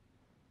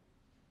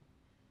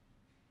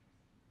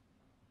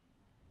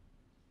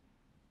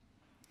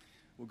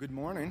Well, good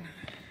morning.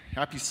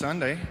 Happy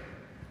Sunday.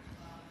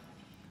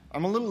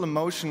 I'm a little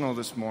emotional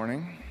this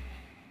morning.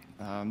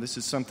 This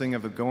is something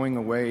of a going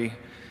away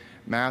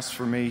Mass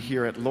for me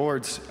here at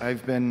Lourdes.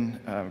 I've been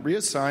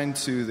reassigned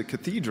to the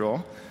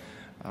cathedral,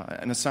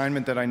 an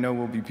assignment that I know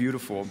will be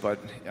beautiful, but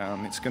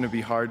it's going to be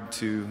hard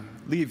to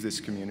leave this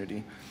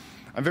community.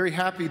 I'm very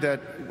happy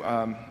that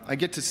I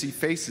get to see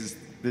faces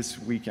this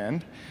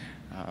weekend.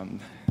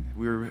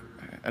 We're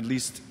at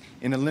least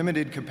in a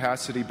limited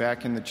capacity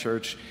back in the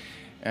church.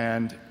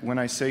 And when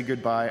I say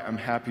goodbye, I'm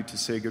happy to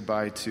say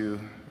goodbye to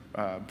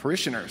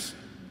parishioners,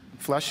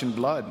 flesh and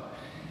blood.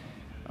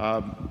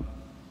 I'm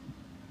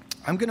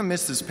going to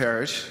miss this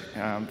parish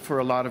for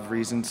a lot of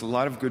reasons, a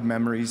lot of good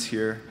memories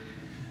here.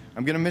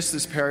 I'm going to miss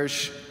this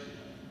parish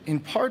in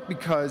part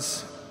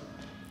because,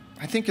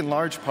 I think in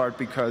large part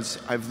because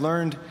I've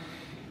learned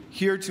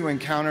here to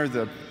encounter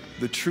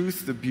the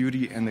truth, the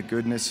beauty, and the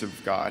goodness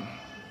of God.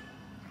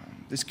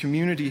 This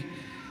community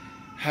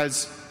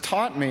has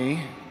taught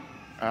me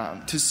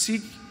to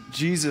seek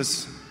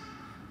Jesus,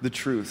 the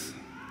truth.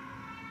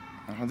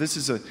 This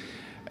is an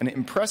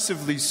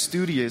impressively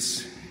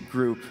studious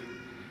group.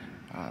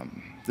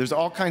 There's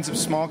all kinds of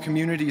small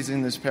communities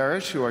in this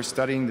parish who are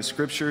studying the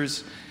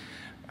scriptures,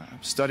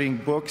 studying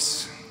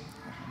books,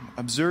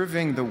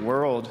 observing the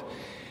world,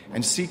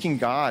 and seeking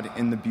God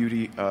in the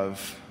beauty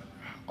of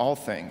all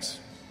things.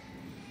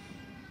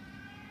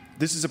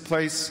 This is a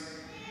place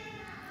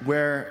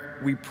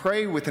where we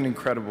pray with an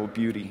incredible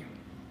beauty.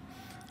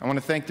 I want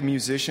to thank the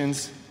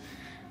musicians,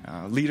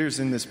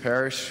 leaders in this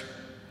parish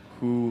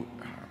who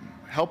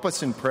help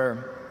us in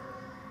prayer.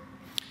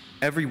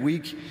 Every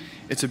week,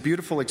 it's a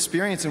beautiful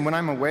experience, and when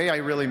I'm away, I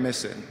really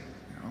miss it.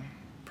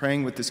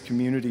 Praying with this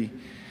community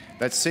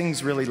that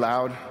sings really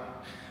loud,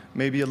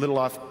 maybe a little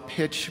off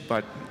pitch,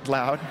 but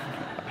loud,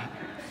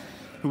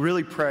 who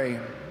really pray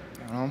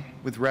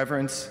with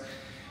reverence,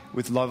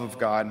 with love of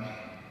God.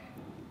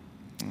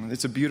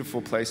 It's a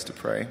beautiful place to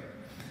pray.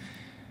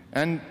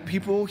 And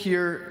people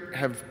here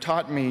have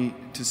taught me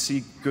to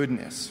seek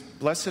goodness.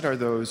 Blessed are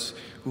those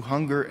who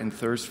hunger and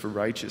thirst for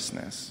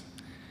righteousness.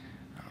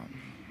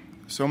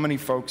 So many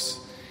folks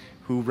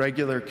who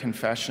regular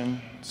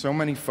confession, so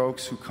many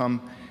folks who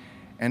come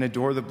and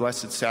adore the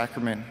Blessed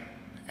Sacrament,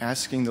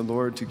 asking the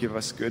Lord to give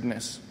us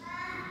goodness.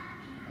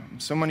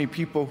 So many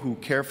people who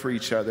care for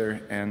each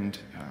other and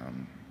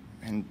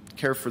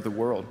care for the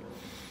world.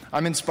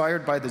 I'm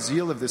inspired by the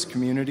zeal of this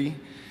community.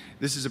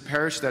 This is a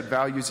parish that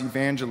values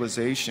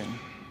evangelization,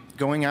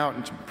 going out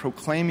and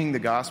proclaiming the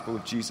gospel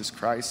of Jesus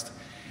Christ.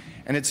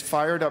 And it's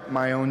fired up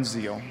my own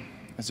zeal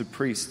as a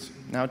priest,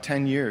 now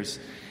 10 years.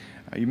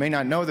 You may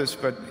not know this,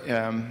 but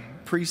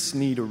priests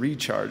need a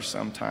recharge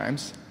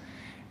sometimes.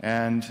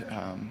 And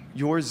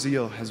your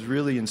zeal has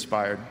really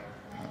inspired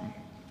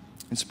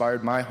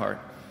my heart,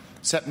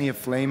 set me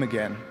aflame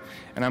again.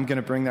 And I'm going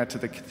to bring that to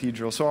the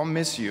cathedral. So I'll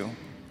miss you.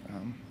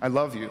 I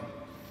love you.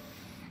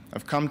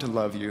 I've come to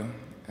love you.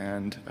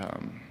 And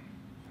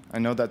I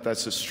know that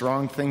that's a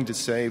strong thing to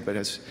say, but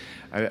as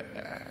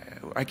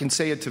I can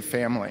say it to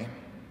family,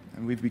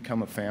 and we've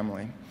become a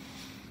family.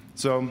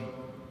 So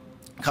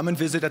come and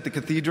visit at the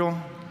cathedral,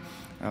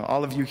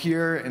 all of you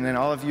here, and then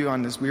all of you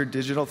on this weird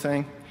digital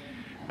thing.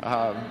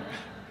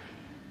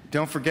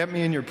 Don't forget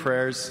me in your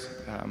prayers.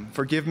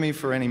 Forgive me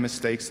for any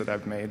mistakes that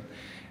I've made,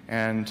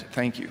 and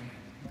thank you.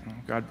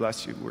 God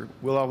bless you.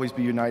 We'll always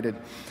be united.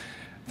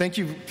 Thank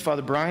you,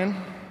 Father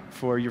Brian,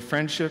 for your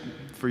friendship,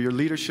 for your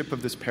leadership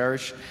of this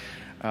parish.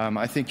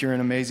 I think you're an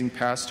amazing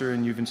pastor,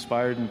 and you've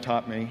inspired and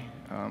taught me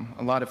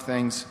a lot of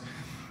things.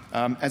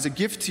 As a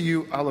gift to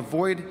you, I'll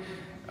avoid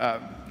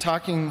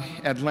talking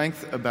at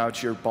length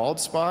about your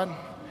bald spot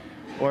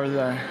or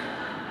the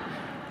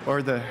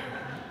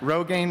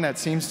Rogaine that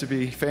seems to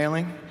be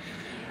failing.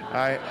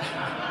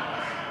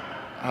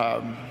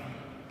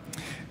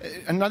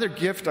 Another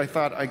gift I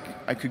thought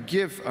I could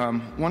give,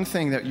 one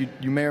thing that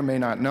you may or may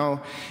not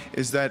know,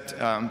 is that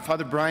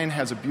Father Brian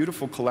has a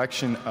beautiful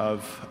collection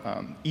of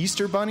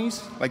Easter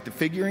bunnies, like the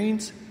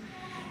figurines.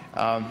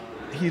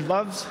 He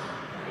loves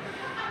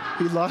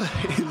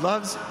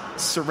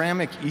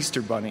ceramic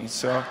Easter bunnies.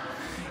 So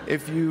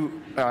if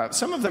you,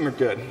 some of them are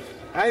good.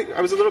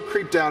 I was a little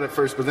creeped out at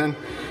first, but then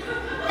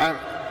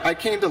I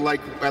came to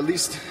like at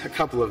least a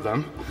couple of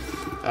them.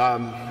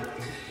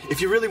 If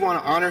you really want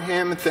to honor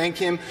him and thank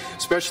him,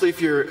 especially if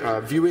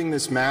you're viewing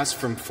this Mass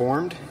from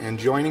Formed and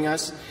joining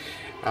us,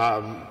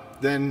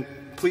 then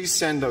please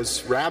send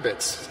those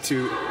rabbits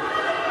to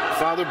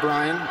Father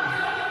Brian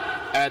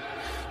at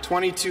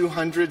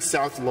 2200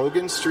 South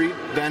Logan Street,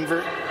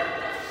 Denver.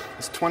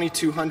 It's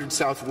 2200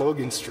 South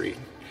Logan Street.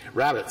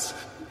 Rabbits.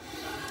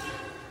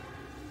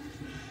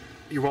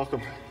 You're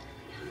welcome.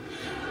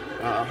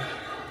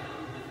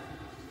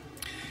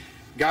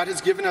 God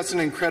has given us an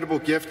incredible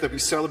gift that we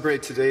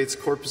celebrate today. It's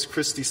Corpus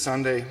Christi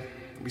Sunday.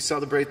 We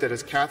celebrate that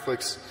as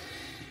Catholics.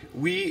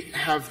 We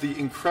have the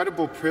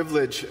incredible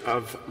privilege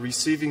of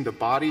receiving the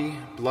body,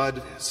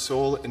 blood,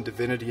 soul, and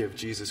divinity of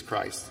Jesus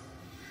Christ.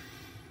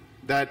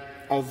 That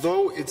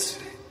although it's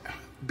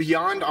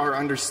beyond our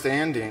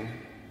understanding,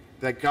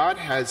 that God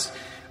has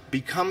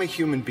become a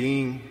human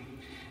being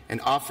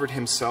and offered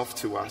himself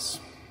to us.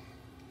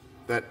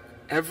 That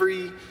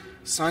every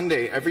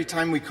Sunday, every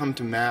time we come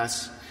to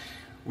Mass,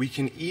 we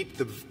can eat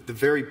the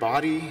very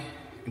body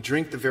and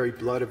drink the very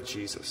blood of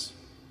Jesus.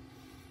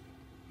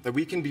 That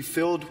we can be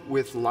filled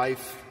with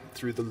life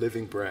through the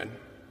living bread.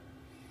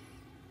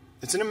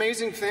 It's an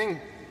amazing thing.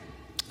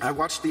 I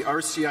watched the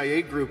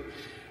RCIA group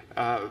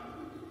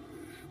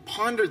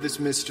ponder this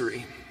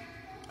mystery,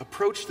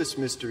 approach this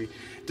mystery,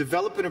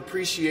 develop an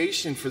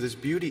appreciation for this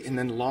beauty, and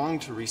then long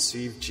to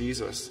receive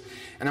Jesus.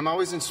 And I'm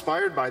always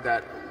inspired by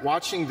that,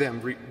 watching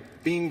them,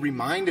 being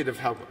reminded of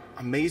how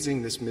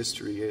amazing this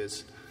mystery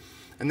is.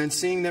 And then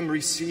seeing them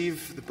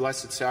receive the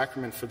Blessed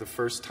Sacrament for the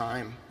first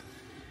time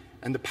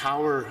and the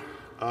power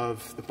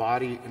of the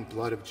body and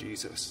blood of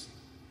Jesus.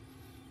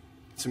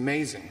 It's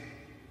amazing.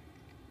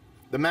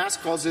 The Mass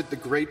calls it the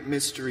great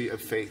mystery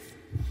of faith.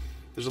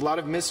 There's a lot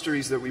of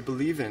mysteries that we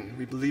believe in.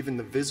 We believe in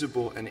the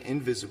visible and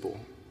invisible.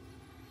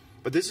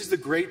 But this is the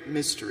great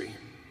mystery,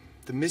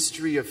 the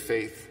mystery of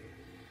faith,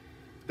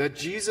 that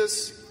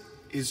Jesus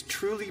is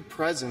truly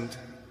present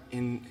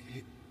in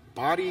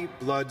body,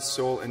 blood,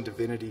 soul, and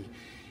divinity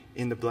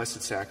in the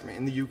Blessed Sacrament,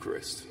 in the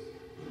Eucharist,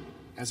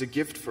 as a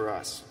gift for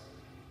us.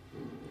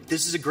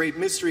 This is a great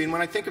mystery, and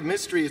when I think of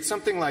mystery, it's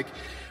something like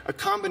a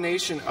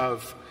combination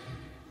of,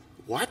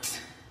 what?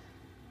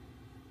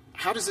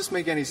 How does this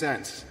make any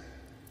sense?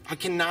 I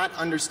cannot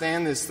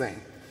understand this thing.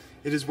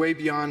 It is way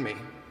beyond me.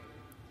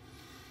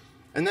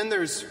 And then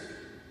there's,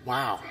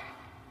 wow,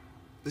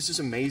 this is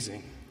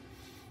amazing.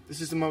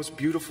 This is the most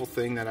beautiful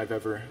thing that I've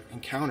ever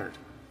encountered.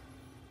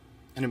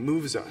 And it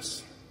moves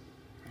us.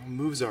 It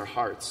moves our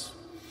hearts.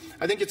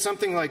 I think it's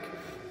something like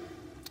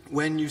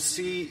when you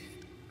see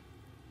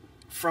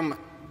from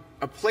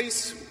a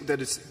place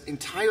that is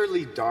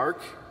entirely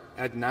dark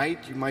at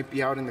night, you might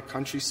be out in the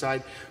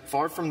countryside,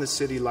 far from the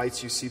city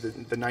lights, you see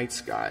the night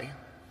sky.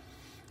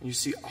 And you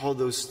see all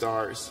those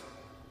stars.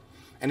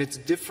 And it's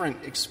a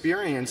different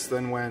experience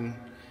than when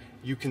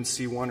you can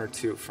see one or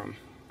two from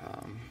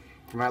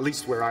at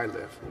least where I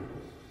live.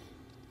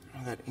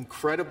 That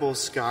incredible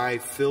sky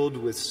filled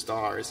with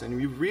stars.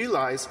 And you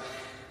realize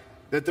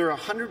that there are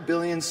 100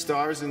 billion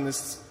stars in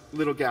this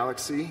little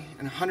galaxy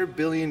and 100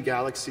 billion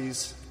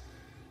galaxies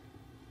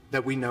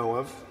that we know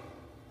of.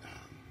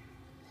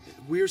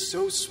 We're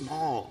so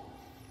small.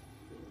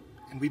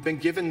 And we've been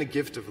given the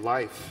gift of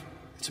life.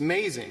 It's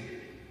amazing.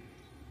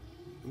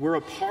 We're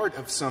a part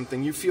of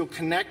something. You feel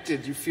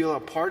connected. You feel a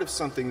part of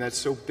something that's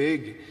so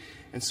big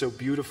and so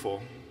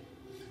beautiful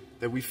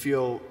that we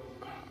feel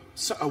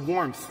a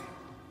warmth.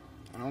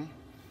 You know?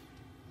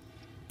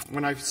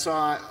 When I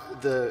saw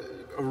the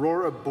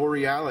Aurora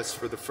Borealis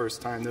for the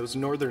first time, those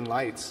northern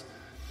lights,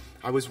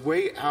 I was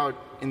way out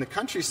in the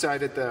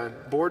countryside at the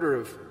border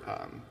of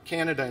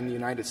Canada and the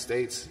United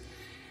States,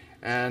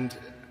 and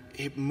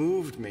it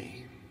moved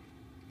me.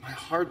 My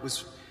heart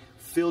was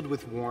filled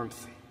with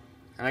warmth.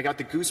 And I got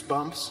the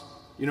goosebumps.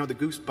 You know the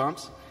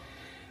goosebumps?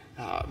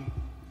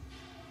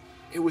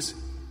 It was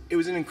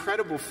an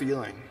incredible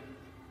feeling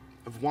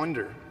of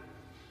wonder,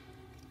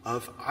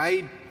 of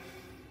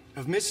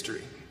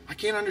mystery. I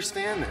can't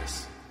understand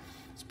this.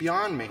 It's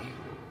beyond me.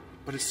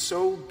 But it's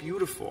so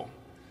beautiful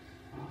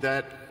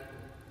that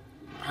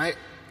I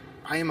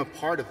am a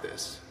part of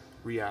this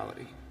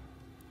reality.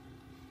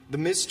 The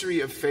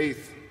mystery of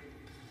faith.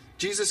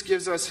 Jesus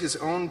gives us his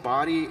own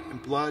body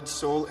and blood,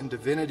 soul, and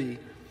divinity.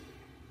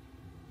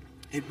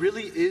 It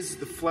really is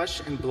the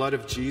flesh and blood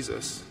of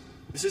Jesus.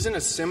 This isn't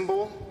a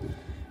symbol.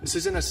 This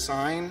isn't a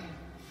sign.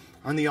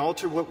 On the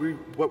altar, what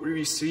we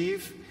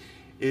receive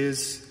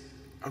is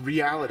a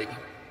reality.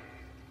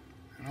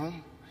 You know?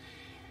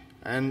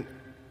 And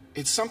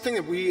it's something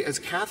that we as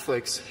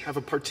Catholics have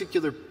a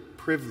particular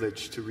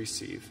privilege to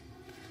receive.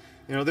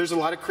 You know, there's a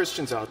lot of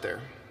Christians out there.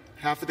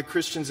 Half of the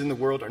Christians in the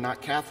world are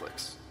not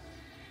Catholics.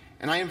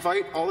 And I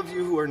invite all of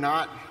you who are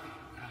not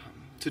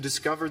to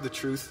discover the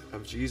truth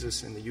of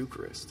Jesus in the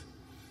Eucharist.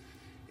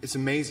 It's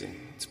amazing.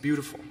 It's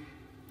beautiful.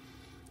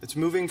 It's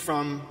moving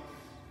from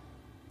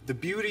the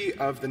beauty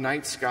of the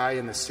night sky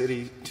in the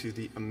city to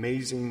the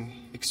amazing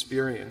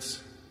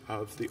experience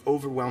of the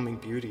overwhelming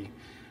beauty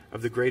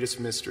of the greatest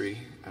mystery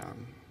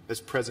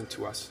that's present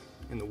to us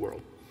in the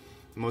world.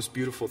 The most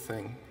beautiful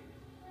thing.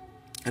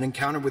 An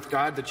encounter with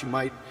God that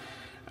you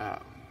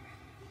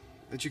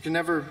can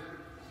never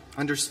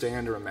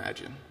understand or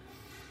imagine.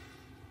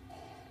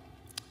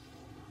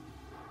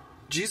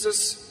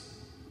 Jesus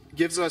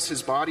gives us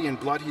his body and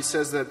blood. He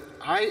says that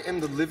I am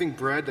the living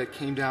bread that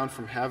came down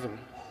from heaven.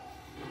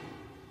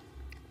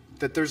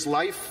 That there's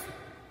life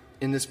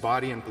in this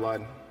body and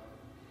blood.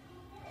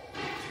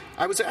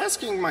 I was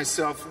asking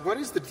myself, what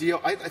is the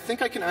deal? I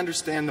think I can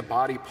understand the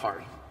body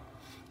part.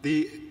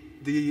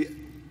 The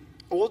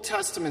Old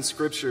Testament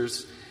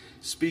scriptures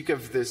speak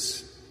of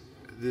this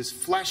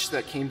flesh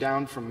that came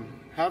down from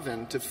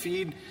heaven to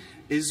feed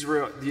the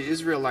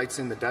Israelites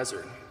in the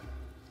desert.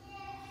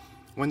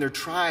 When they're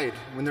tried,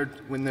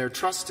 when their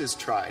trust is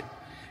tried,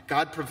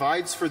 God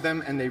provides for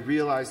them, and they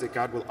realize that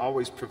God will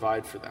always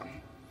provide for them.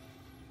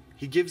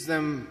 He gives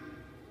them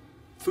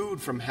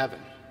food from heaven.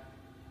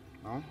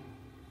 Well,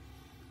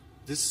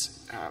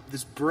 this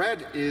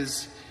bread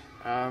is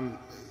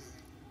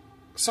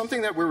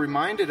something that we're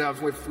reminded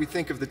of if we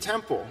think of the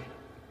temple,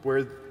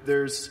 where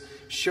there's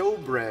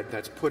showbread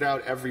that's put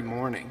out every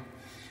morning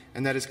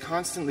and that is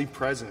constantly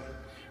present,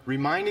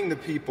 reminding the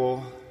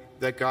people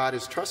that God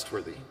is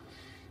trustworthy,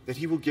 that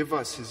he will give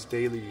us his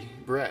daily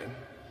bread.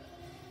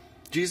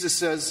 Jesus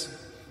says,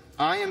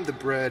 "I am the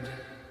bread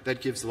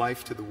that gives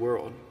life to the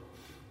world.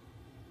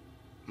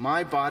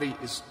 My body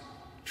is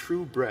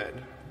true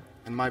bread,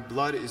 and my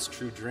blood is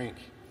true drink."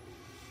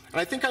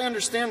 And I think I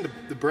understand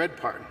the bread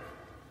part,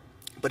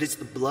 but it's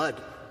the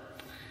blood.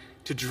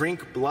 To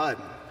drink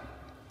blood,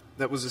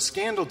 that was a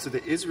scandal to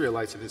the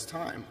Israelites of his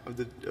time, of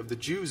the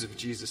Jews of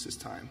Jesus'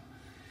 time.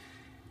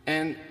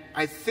 And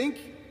I think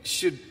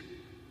should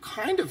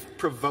kind of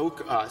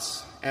provoke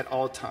us at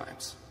all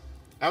times.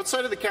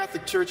 Outside of the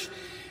Catholic Church,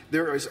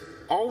 there has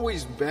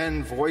always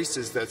been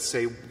voices that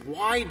say,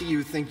 "Why do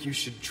you think you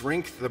should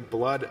drink the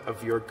blood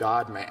of your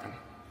God-man?"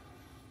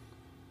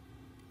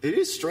 It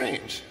is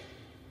strange,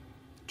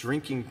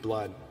 drinking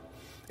blood.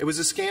 It was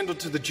a scandal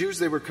to the Jews.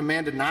 They were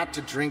commanded not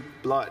to drink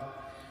blood.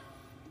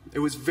 It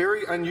was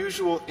very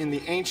unusual in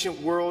the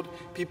ancient world.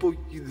 People,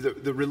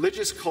 the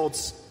religious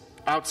cults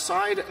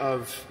outside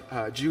of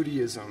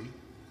Judaism,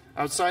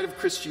 outside of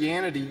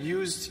Christianity,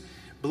 used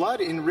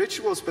blood in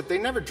rituals, but they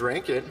never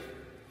drank it.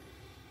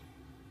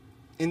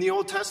 In the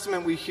Old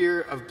Testament, we hear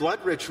of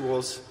blood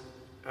rituals,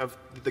 of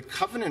the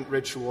covenant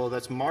ritual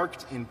that's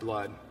marked in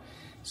blood,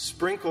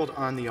 sprinkled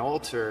on the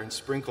altar and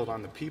sprinkled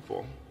on the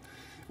people.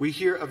 We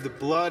hear of the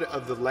blood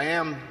of the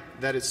lamb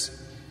that is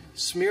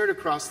smeared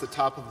across the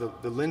top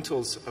of the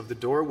lintels of the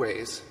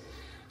doorways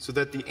so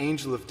that the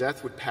angel of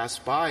death would pass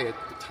by at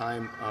the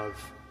time of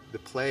the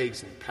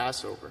plagues and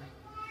Passover.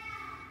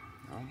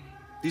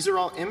 These are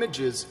all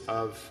images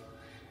of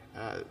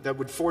that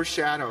would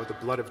foreshadow the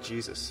blood of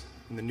Jesus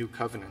in the new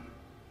covenant.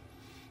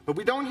 But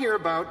we don't hear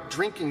about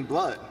drinking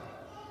blood.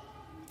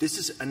 This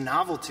is a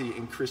novelty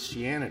in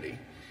Christianity.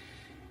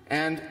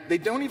 And they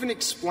don't even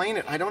explain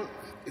it.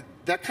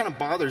 That kind of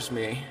bothers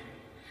me.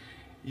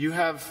 You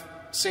have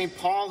St.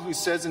 Paul who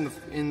says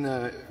in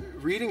the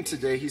reading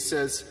today, he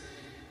says,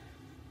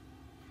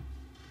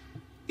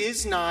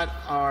 is not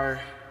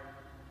our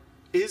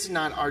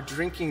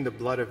drinking the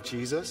blood of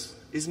Jesus,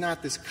 is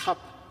not this cup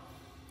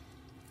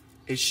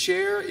a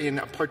share in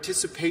a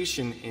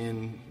participation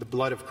in the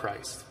blood of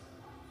Christ?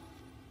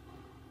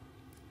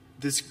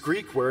 This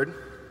Greek word,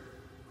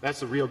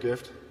 that's a real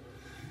gift,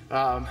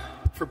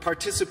 for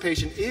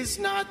participation. Is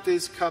not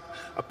this cup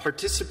a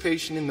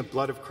participation in the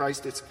blood of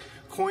Christ? It's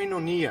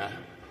koinonia.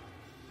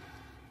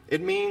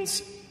 It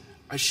means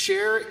a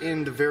share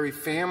in the very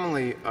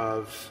family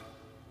of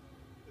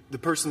the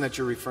person that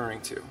you're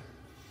referring to.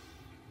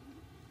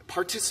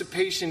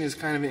 Participation is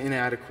kind of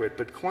inadequate,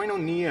 but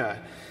koinonia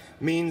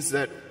means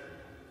that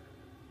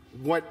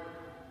what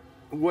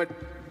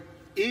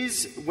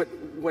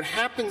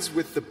happens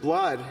with the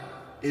blood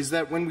is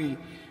that when we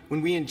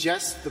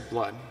ingest the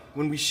blood,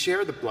 when we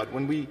share the blood,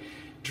 when we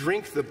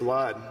drink the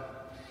blood,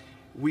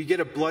 we get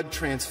a blood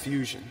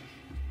transfusion.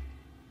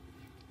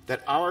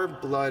 That our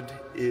blood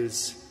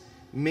is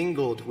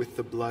mingled with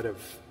the blood of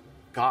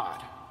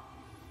God,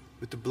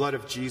 with the blood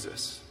of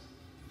Jesus.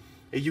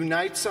 It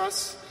unites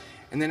us,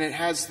 and then it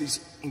has these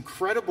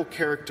incredible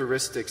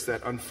characteristics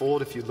that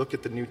unfold if you look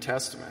at the New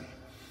Testament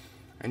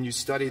and you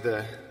study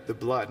the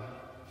blood.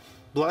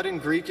 Blood in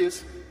Greek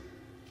is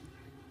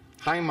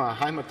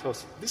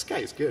haimatos. This guy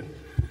is good.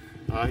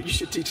 You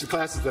should teach the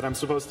classes that I'm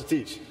supposed to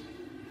teach.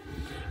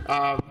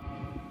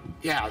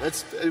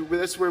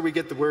 That's where we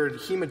get the word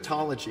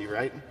hematology,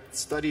 right?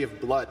 Study of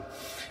blood.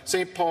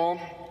 St. Paul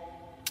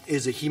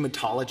is a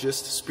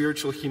hematologist,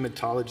 spiritual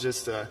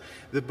hematologist.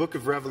 The book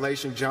of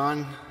Revelation,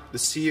 John the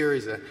seer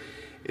is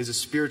a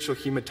spiritual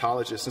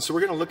hematologist. And so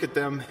we're going to look at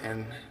them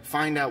and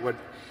find out what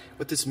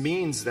this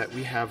means, that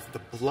we have the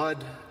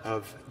blood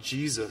of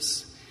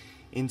Jesus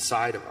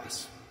inside of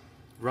us,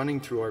 running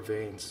through our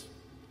veins.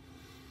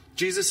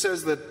 Jesus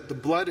says that the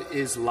blood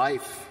is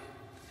life,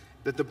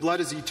 that the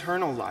blood is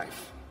eternal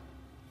life.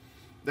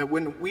 That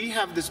when we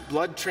have this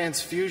blood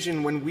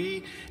transfusion, when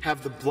we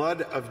have the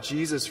blood of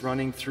Jesus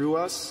running through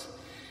us,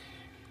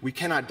 we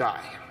cannot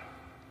die.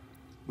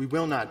 We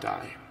will not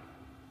die.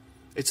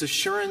 It's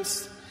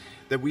assurance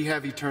that we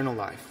have eternal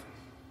life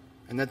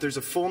and that there's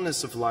a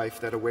fullness of life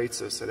that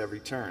awaits us at every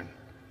turn.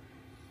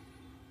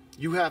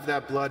 You have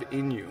that blood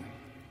in you.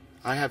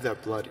 I have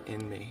that blood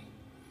in me.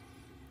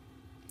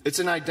 It's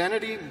an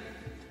identity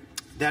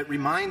that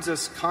reminds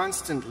us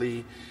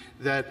constantly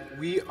that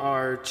we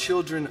are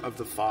children of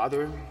the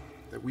Father,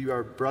 that we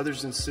are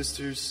brothers and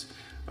sisters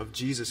of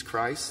Jesus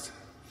Christ,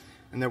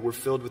 and that we're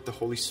filled with the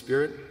Holy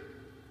Spirit.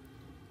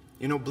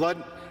 You know,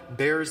 blood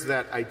bears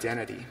that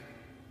identity.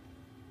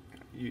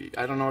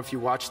 I don't know if you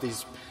watch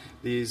these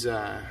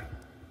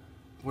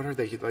what are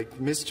they, like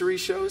mystery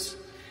shows?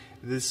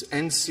 This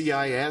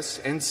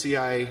NCIS,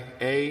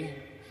 NCIA,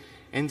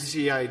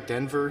 NCI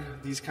Denver,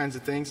 these kinds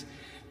of things.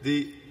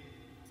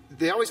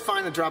 they always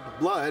find a drop of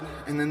blood,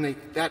 and then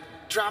that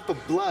drop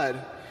of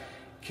blood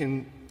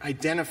can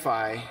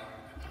identify,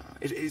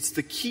 it's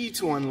the key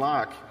to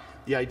unlock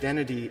the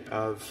identity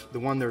of the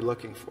one they're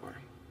looking for.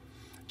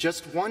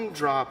 Just one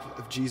drop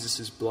of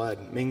Jesus'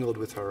 blood mingled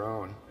with our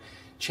own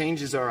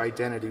changes our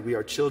identity. We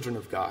are children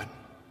of God.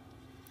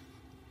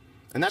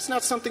 And that's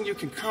not something you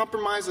can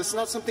compromise. That's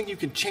not something you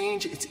can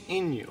change. It's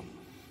in you.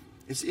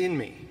 It's in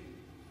me.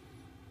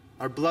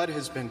 Our blood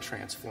has been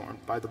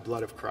transformed by the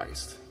blood of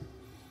Christ.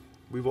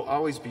 We will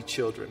always be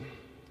children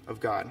of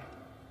God.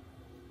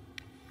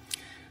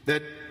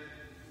 That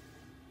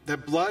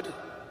blood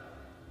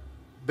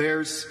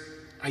bears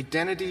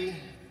identity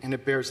and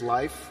it bears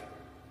life.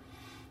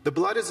 The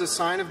blood is a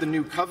sign of the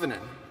new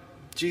covenant.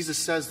 Jesus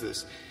says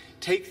this.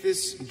 Take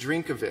this,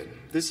 drink of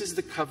it. This is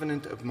the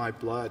covenant of my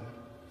blood,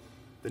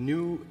 the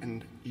new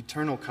and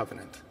eternal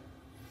covenant.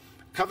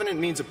 Covenant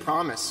means a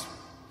promise.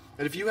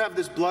 That if you have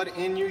this blood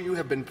in you, you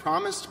have been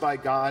promised by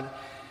God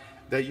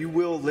that you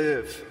will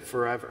live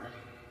forever.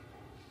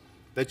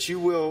 That you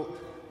will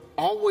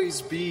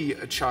always be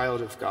a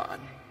child of God.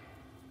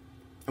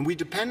 And we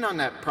depend on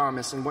that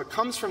promise, and what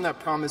comes from that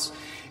promise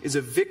is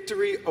a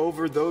victory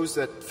over those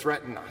that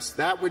threaten us,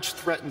 that which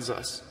threatens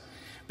us,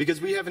 because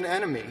we have an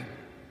enemy.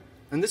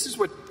 And this is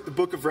what the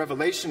book of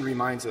Revelation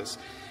reminds us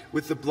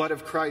with the blood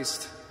of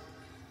Christ.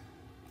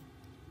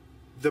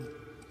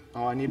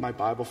 I need my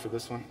Bible for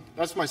this one.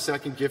 That's my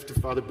second gift to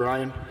Father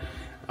Brian,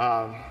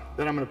 that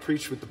I'm going to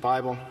preach with the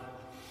Bible.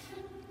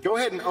 Go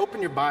ahead and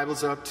open your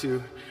Bibles up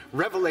to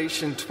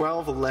Revelation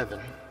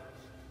 12:11.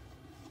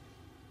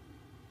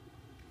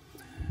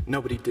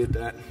 Nobody did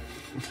that.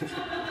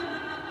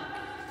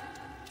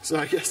 So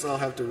I guess I'll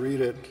have to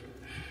read it.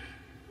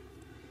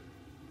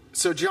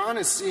 So John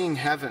is seeing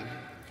heaven.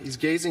 He's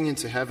gazing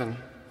into heaven.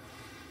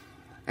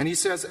 And he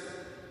says,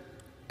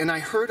 "And I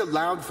heard a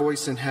loud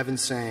voice in heaven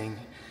saying,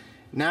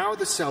 'Now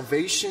the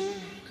salvation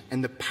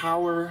and the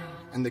power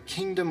and the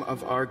kingdom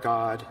of our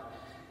God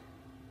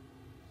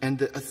and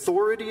the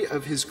authority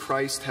of his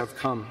Christ have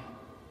come.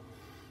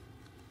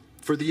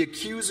 For the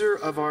accuser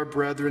of our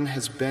brethren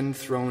has been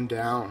thrown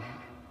down,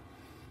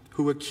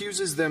 who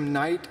accuses them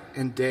night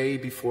and day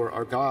before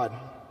our God.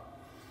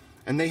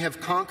 And they have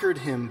conquered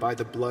him by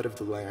the blood of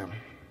the Lamb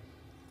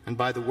and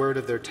by the word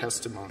of their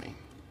testimony.'"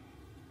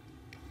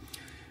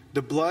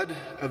 The blood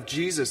of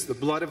Jesus, the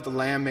blood of the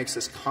Lamb, makes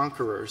us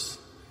conquerors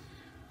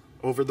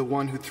over the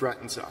one who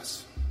threatens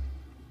us.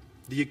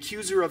 The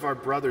accuser of our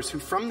brothers, who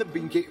from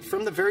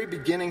the very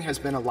beginning has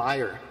been a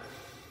liar.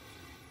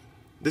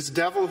 This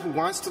devil who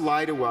wants to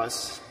lie to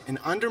us and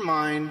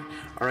undermine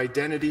our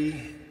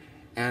identity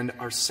and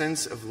our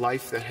sense of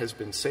life that has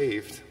been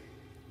saved.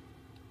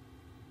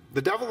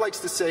 The devil likes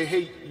to say,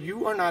 hey,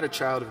 you are not a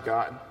child of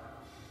God,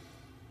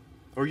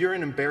 or you're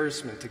an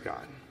embarrassment to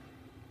God.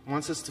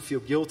 Wants us to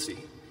feel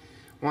guilty,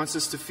 wants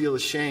us to feel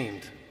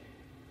ashamed,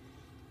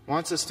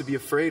 wants us to be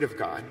afraid of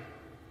God.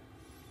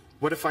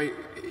 What if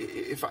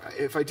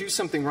I do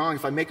something wrong,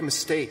 if I make a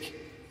mistake?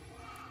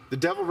 The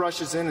devil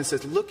rushes in and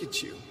says, look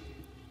at you.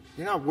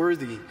 You're not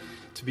worthy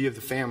to be of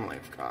the family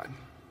of God.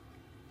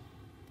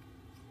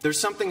 There's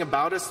something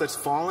about us that's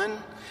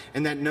fallen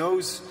and that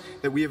knows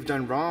that we have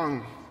done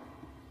wrong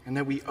and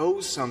that we owe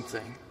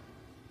something.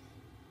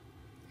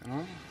 You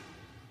know?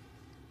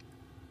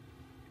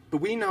 But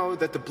we know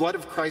that the blood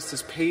of Christ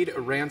has paid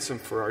a ransom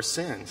for our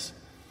sins.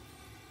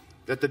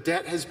 That the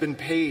debt has been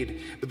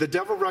paid. But the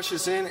devil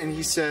rushes in and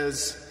he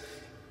says,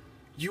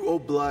 you owe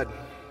blood.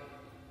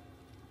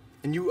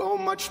 And you owe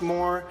much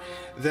more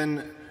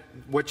than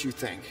what you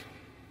think.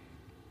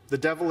 The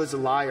devil is a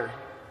liar.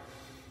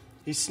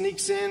 He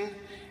sneaks in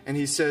and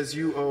he says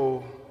you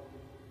owe.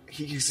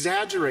 He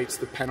exaggerates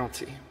the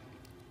penalty.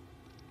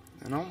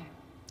 You know?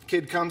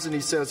 Kid comes and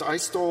he says, I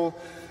stole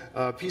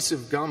a piece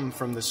of gum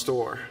from the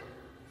store.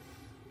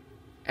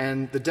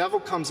 And the devil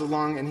comes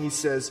along and he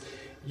says,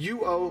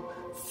 you owe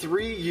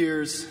 3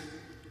 years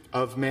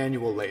of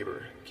manual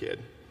labor, kid.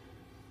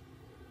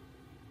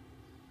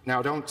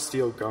 Now, don't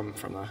steal gum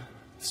from the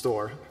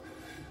store.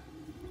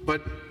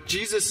 But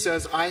Jesus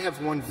says, I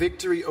have won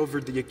victory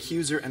over the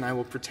accuser, and I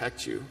will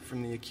protect you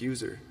from the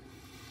accuser.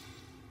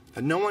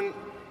 And no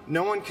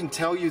one can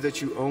tell you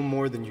that you owe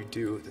more than you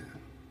do,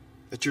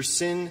 that your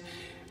sin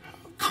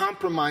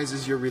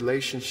compromises your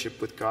relationship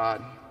with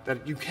God,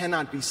 that you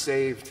cannot be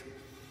saved.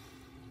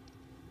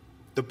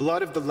 The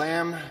blood of the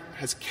Lamb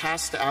has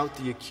cast out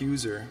the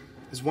accuser,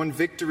 has won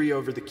victory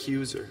over the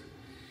accuser.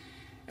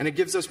 And it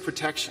gives us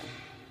protection.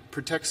 It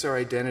protects our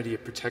identity.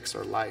 It protects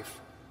our life.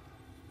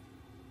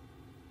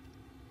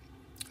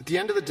 At the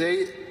end of the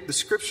day, the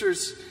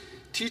scriptures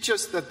teach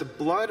us that the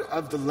blood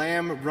of the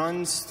Lamb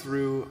runs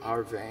through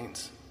our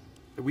veins,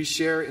 that we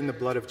share in the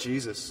blood of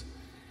Jesus,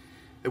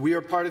 that we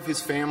are part of his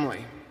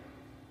family,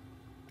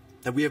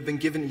 that we have been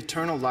given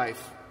eternal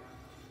life,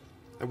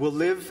 that we'll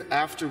live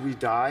after we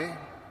die,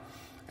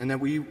 and that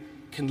we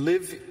can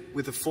live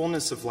with the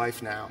fullness of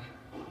life now.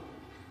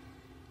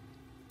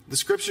 The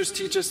scriptures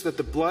teach us that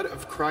the blood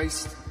of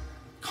Christ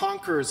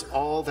conquers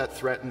all that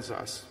threatens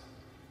us.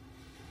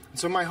 And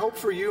so my hope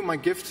for you, my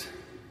gift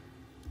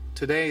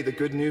Today, the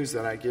good news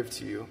that I give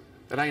to you,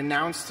 that I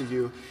announce to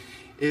you,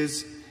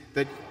 is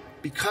that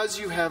because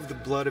you have the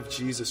blood of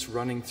Jesus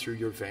running through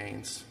your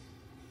veins,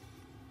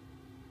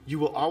 you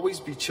will always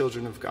be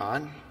children of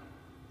God.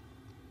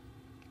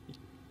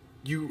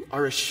 You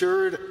are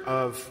assured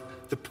of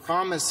the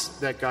promise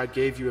that God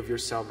gave you of your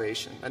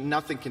salvation, and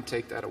nothing can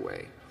take that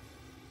away.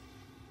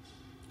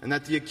 And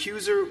that the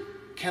accuser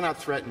cannot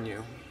threaten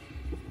you.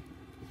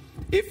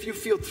 If you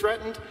feel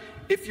threatened,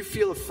 if you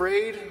feel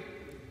afraid,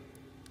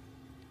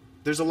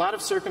 there's a lot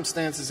of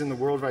circumstances in the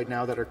world right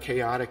now that are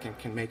chaotic and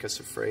can make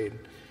us afraid.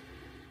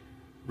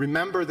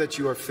 Remember that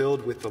you are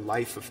filled with the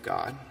life of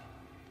God.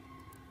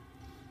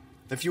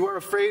 If you are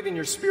afraid in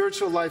your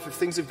spiritual life, if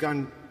things have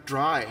gone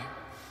dry,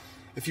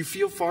 if you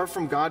feel far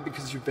from God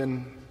because you've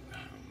been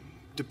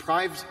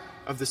deprived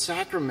of the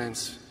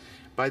sacraments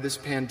by this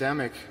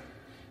pandemic,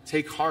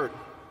 take heart.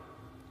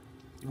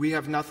 We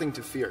have nothing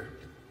to fear.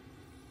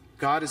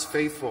 God is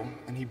faithful,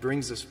 and he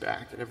brings us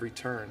back at every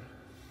turn.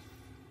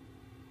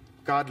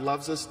 God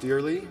loves us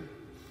dearly,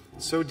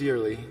 so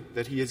dearly,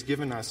 that he has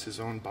given us his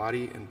own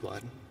body and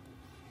blood.